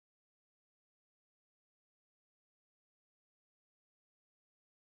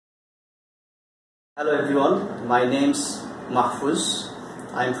Hello everyone, my name's Mahfuz.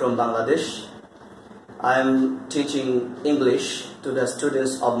 I'm from Bangladesh. I'm teaching English to the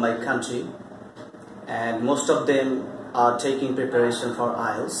students of my country, and most of them are taking preparation for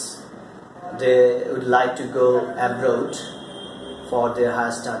IELTS. They would like to go abroad for their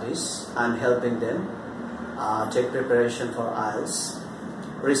higher studies. I'm helping them take preparation for IELTS.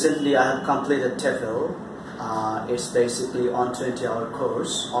 Recently I have completed TEFL. It's basically on 20-hour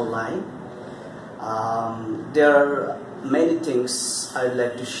course online. There are many things I'd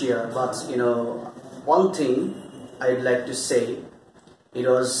like to share, but one thing I'd like to say, it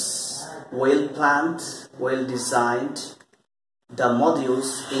was well planned, well designed. The modules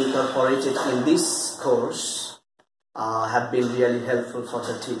incorporated in this course have been really helpful for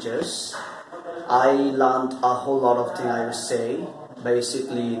the teachers. I learned a whole lot of things, I would say.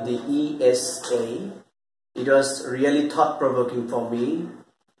 Basically the ESA, it was really thought-provoking for me.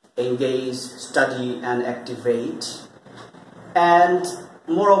 Engage, study and activate. And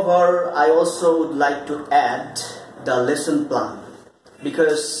moreover, I also would like to add the lesson plan,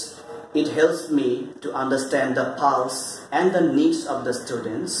 because it helps me to understand the pulse and the needs of the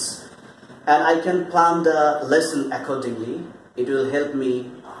students, and I can plan the lesson accordingly. It will help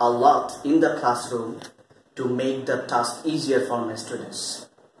me a lot in the classroom to make the task easier for my students.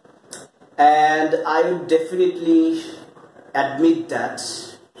 And I would definitely admit that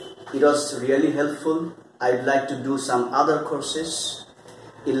it was really helpful. I'd like to do some other courses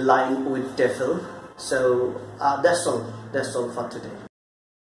in line with TEFL. So that's all for today.